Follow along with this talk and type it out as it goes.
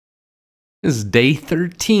This is day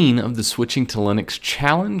 13 of the Switching to Linux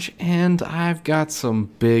challenge, and I've got some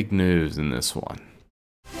big news in this one.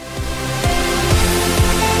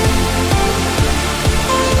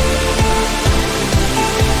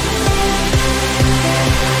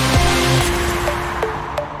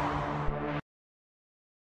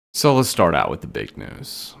 So let's start out with the big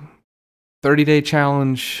news. 30-day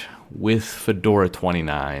challenge with Fedora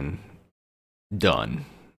 29 done.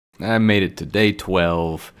 I made it to day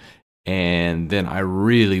 12. And then I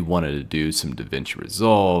really wanted to do some DaVinci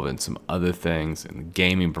Resolve and some other things, and the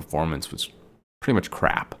gaming performance was pretty much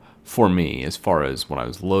crap for me as far as when I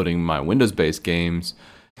was loading my Windows-based games.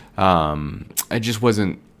 It just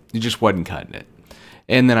wasn't cutting it.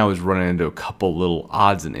 And then I was running into a couple little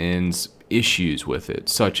odds and ends issues with it,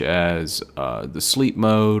 such as the sleep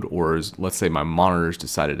mode, or as, let's say my monitors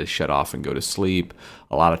decided to shut off and go to sleep.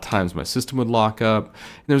 A lot of times my system would lock up.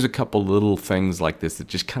 And there's a couple little things like this that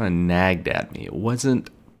just kind of nagged at me. It wasn't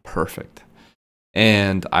perfect.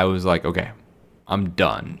 And I was like, okay, I'm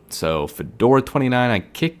done. So Fedora 29 I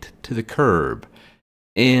kicked to the curb.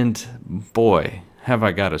 And boy, have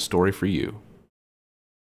I got a story for you.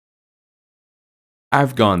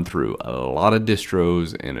 I've gone through a lot of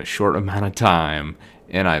distros in a short amount of time,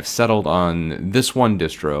 and I've settled on this one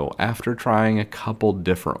distro after trying a couple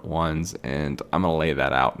different ones, and I'm going to lay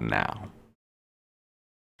that out now.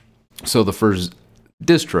 So the first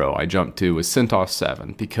distro I jumped to was CentOS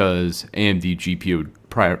 7 because AMD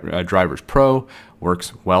GPU Drivers Pro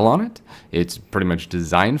works well on it. It's pretty much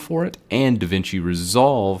designed for it, and DaVinci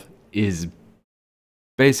Resolve is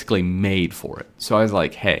basically made for it. So I was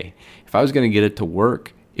like, hey, if I was going to get it to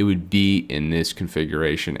work, it would be in this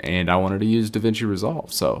configuration, and I wanted to use DaVinci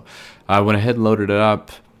Resolve. So I went ahead and loaded it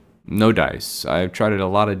up. No dice. I've tried it a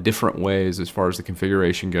lot of different ways as far as the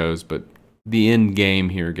configuration goes, but the end game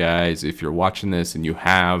here, guys, if you're watching this and you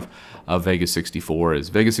have a Vega 64, is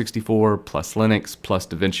Vega 64 plus Linux plus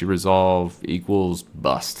DaVinci Resolve equals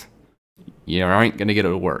bust. You ain't going to get it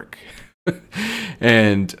to work.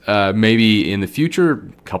 And maybe in the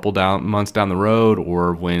future, a couple months down the road,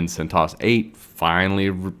 or when CentOS 8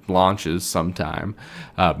 finally launches sometime,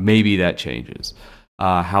 maybe that changes.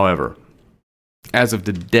 However, as of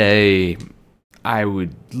today, I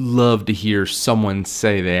would love to hear someone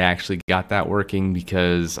say they actually got that working,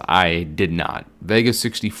 because I did not. Vega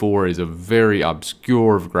 64 is a very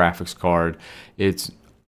obscure graphics card. It's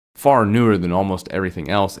far newer than almost everything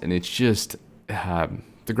else, and it's just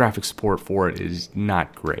the graphics support for it is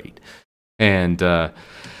not great, and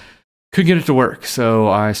couldn't get it to work. So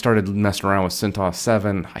I started messing around with CentOS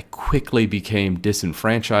 7. I quickly became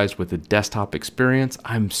disenfranchised with the desktop experience.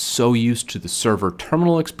 I'm so used to the server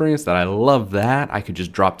terminal experience that I love that. I could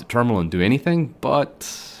just drop the terminal and do anything, but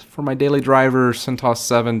for my daily driver, CentOS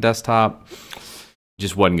 7 desktop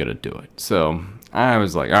just wasn't going to do it. So I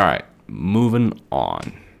was like, all right, moving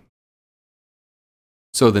on.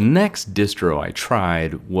 So the next distro I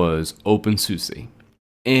tried was OpenSUSE,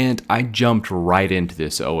 and I jumped right into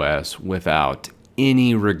this OS without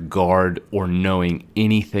any regard or knowing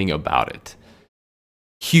anything about it.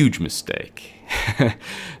 Huge mistake.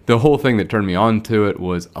 The whole thing that turned me on to it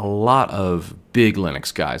was a lot of big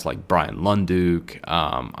Linux guys like Brian Lunduke,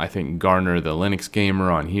 I think Garner the Linux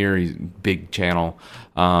Gamer on here, he's a big channel.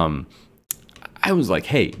 I was like,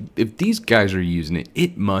 hey, if these guys are using it,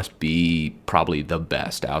 it must be probably the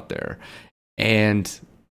best out there. And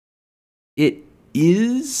it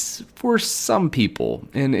is for some people.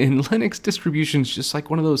 And Linux distributions, just like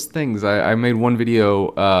one of those things. I made one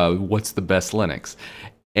video, what's the best Linux?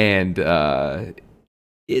 And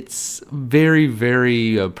it's very,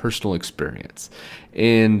 very personal experience.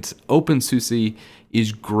 And OpenSUSE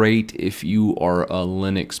is great if you are a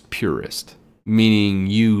Linux purist, meaning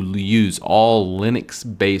you use all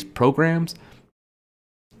Linux-based programs.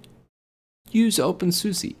 Use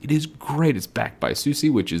OpenSUSE. It is great. It's backed by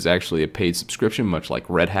SUSE, which is actually a paid subscription, much like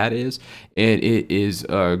Red Hat is, and it is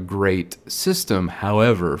a great system.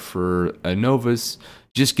 However, for a novice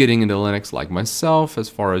just getting into Linux like myself, as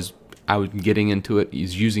far as I was getting into it,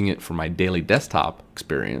 is using it for my daily desktop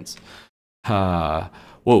experience.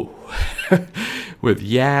 Whoa. With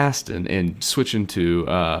Yast and switching to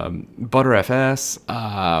ButterFS,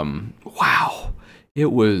 wow,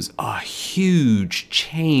 it was a huge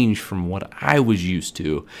change from what I was used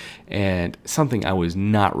to, and something I was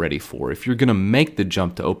not ready for. If you're going to make the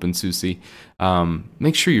jump to OpenSUSE,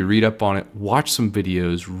 make sure you read up on it, watch some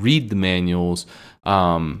videos, read the manuals,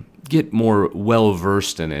 get more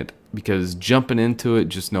well-versed in it, because jumping into it,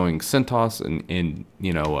 just knowing CentOS and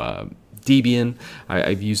Debian.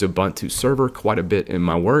 I've used Ubuntu server quite a bit in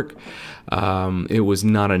my work. It was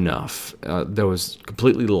not enough. That was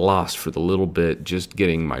completely lost for the little bit, just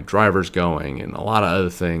getting my drivers going and a lot of other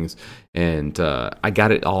things. And I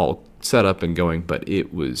got it all set up and going, but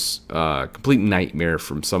it was a complete nightmare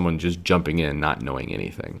from someone just jumping in, not knowing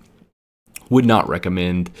anything. Would not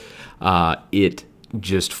recommend it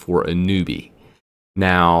just for a newbie.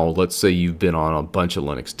 Now, let's say you've been on a bunch of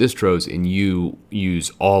Linux distros and you use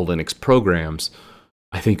all Linux programs.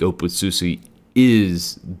 I think OpenSUSE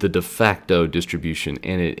is the de facto distribution,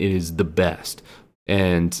 and it is the best.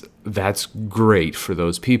 And that's great for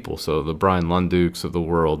those people. So the Brian Lundukes of the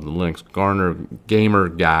world, the Linux Garner gamer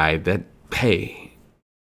guy, that, hey,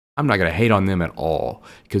 I'm not going to hate on them at all,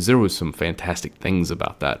 because there was some fantastic things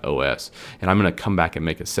about that OS. And I'm going to come back and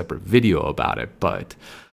make a separate video about it. But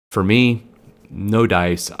for me, no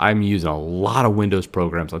dice. I'm using a lot of Windows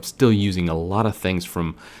programs. I'm still using a lot of things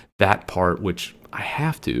from that part, which I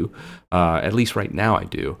have to, at least right now I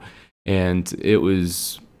do. And it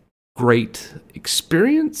was great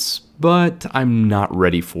experience, but I'm not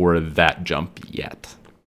ready for that jump yet.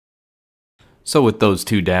 So with those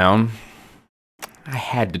two down, I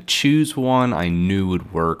had to choose one I knew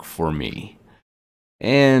would work for me.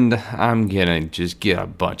 And I'm gonna just get a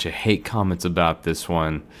bunch of hate comments about this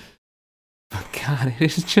one. But God,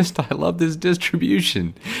 it's just, I love this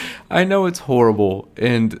distribution. I know it's horrible,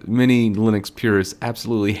 and many Linux purists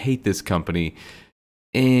absolutely hate this company.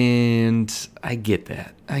 And I get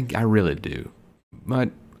that. I really do. But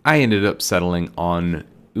I ended up settling on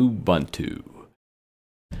Ubuntu.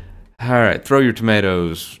 Alright, throw your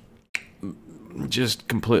tomatoes. Just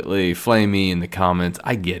completely flame me in the comments.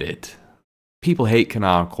 I get it. People hate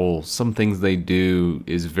Canonical. Some things they do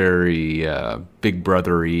is very big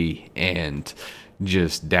brothery and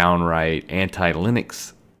just downright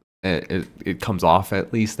anti-Linux. It comes off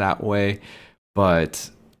at least that way.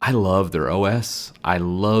 But I love their OS. I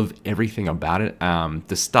love everything about it.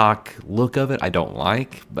 The stock look of it I don't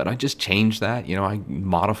like, but I just changed that. You know, I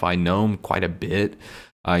modify GNOME quite a bit.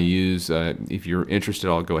 I use, if you're interested,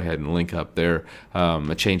 I'll go ahead and link up there.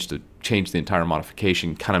 I change the entire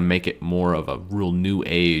modification, kind of make it more of a real new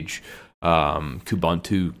age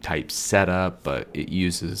Kubuntu type setup, but it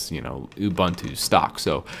uses, you know, Ubuntu stock.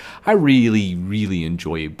 So I really, really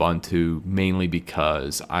enjoy Ubuntu, mainly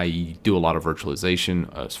because I do a lot of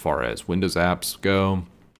virtualization as far as Windows apps go.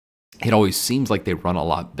 It always seems like they run a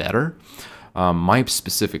lot better. My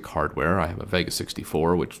specific hardware, I have a Vega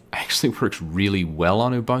 64, which actually works really well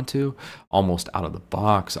on Ubuntu, almost out of the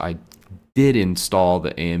box. I did install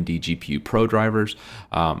the AMD GPU Pro drivers.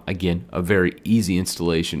 Again, a very easy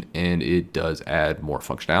installation, and it does add more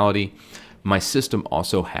functionality. My system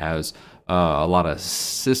also has a lot of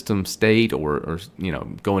system state or you know,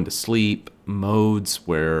 going to sleep modes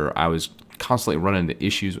where I was constantly running into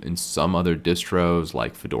issues in some other distros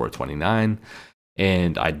like Fedora 29.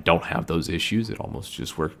 And I don't have those issues. It almost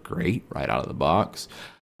just worked great right out of the box.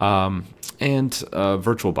 And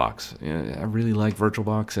VirtualBox. I really like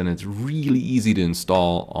VirtualBox, and it's really easy to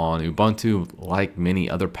install on Ubuntu, like many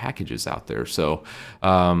other packages out there. So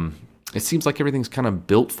it seems like everything's kind of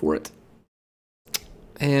built for it.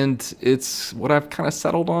 And it's what I've kind of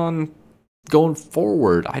settled on going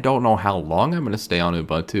forward. I don't know how long I'm going to stay on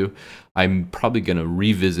Ubuntu. I'm probably going to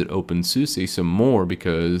revisit OpenSUSE some more,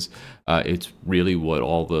 because it's really what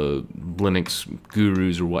all the Linux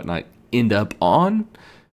gurus or whatnot end up on.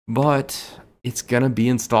 But it's going to be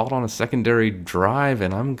installed on a secondary drive,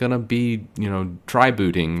 and I'm going to be, you know, try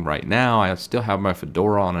booting right now. I still have my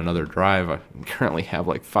Fedora on another drive. I currently have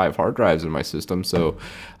like 5 hard drives in my system, so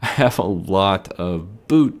I have a lot of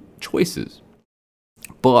boot choices.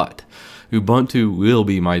 But Ubuntu will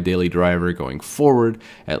be my daily driver going forward,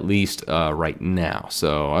 at least right now.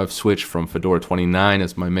 So I've switched from Fedora 29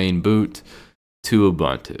 as my main boot to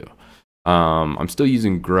Ubuntu. I'm still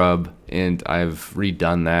using Grub, and I've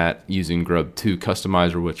redone that using Grub 2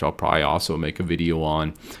 Customizer, which I'll probably also make a video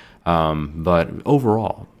on. But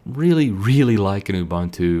overall, really, really like an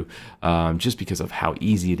Ubuntu, just because of how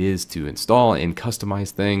easy it is to install and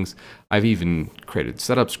customize things. I've even created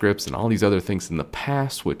setup scripts and all these other things in the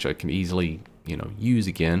past, which I can easily, you know, use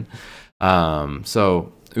again.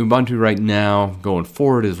 So Ubuntu right now, going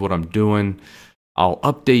forward, is what I'm doing. I'll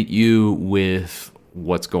update you with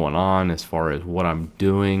what's going on as far as what I'm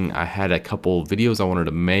doing. I had a couple videos I wanted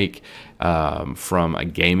to make from a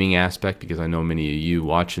gaming aspect, because I know many of you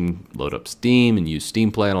watching load up Steam and use Steam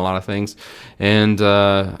Play and a lot of things, and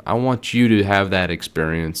I want you to have that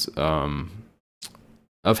experience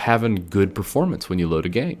of having good performance when you load a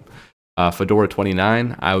game. Fedora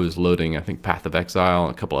 29, I was loading, I think, Path of Exile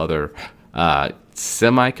and a couple other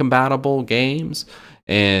semi-compatible games,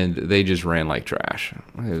 and they just ran like trash.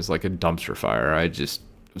 It was like a dumpster fire. I just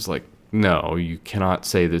was like, no, you cannot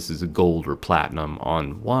say this is a gold or platinum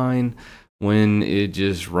on Wine when it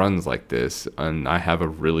just runs like this, and I have a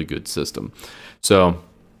really good system. So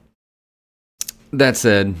that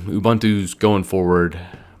said, Ubuntu's going forward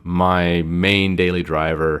my main daily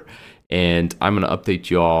driver, and I'm going to update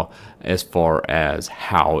y'all as far as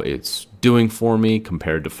how it's doing for me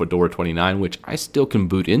compared to Fedora 29, which I still can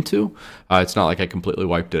boot into. It's not like I completely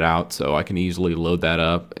wiped it out, so I can easily load that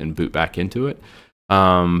up and boot back into it.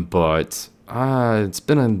 But it's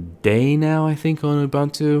been a day now, I think, on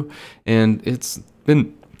Ubuntu, and it's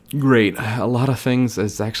been great. A lot of things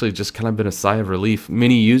has actually just kind of been a sigh of relief.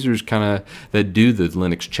 Many users kind of that do the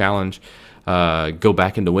Linux challenge go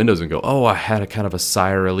back into Windows and go, oh, I had a kind of a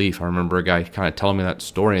sigh of relief. I remember a guy kind of telling me that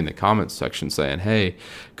story in the comments section saying, hey,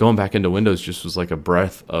 going back into Windows just was like a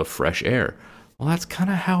breath of fresh air. Well, that's kind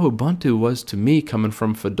of how Ubuntu was to me coming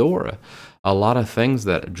from Fedora. A lot of things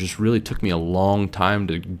that just really took me a long time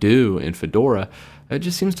to do in Fedora, it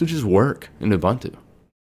just seems to just work in Ubuntu.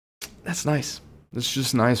 That's nice. It's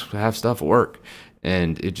just nice to have stuff work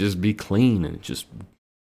and it just be clean and it just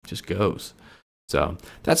goes. So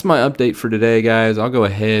that's my update for today, guys. I'll go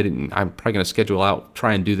ahead and I'm probably going to schedule out,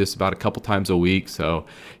 try and do this about a couple times a week. So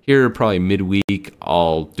here, probably midweek,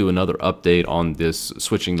 I'll do another update on this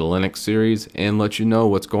switching to Linux series and let you know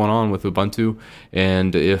what's going on with Ubuntu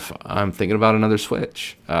and if I'm thinking about another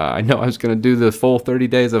switch. I know I was going to do the full 30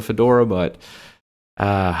 days of Fedora, but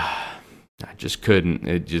I just couldn't.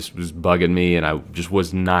 It just was bugging me, and I just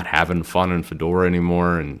was not having fun in Fedora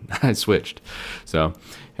anymore, and I switched. So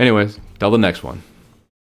anyways, till the next one.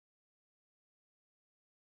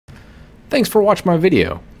 Thanks for watching my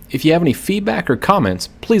video. If you have any feedback or comments,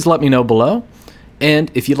 please let me know below. And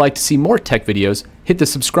if you'd like to see more tech videos, hit the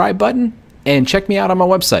subscribe button and check me out on my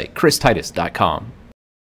website, christitus.com.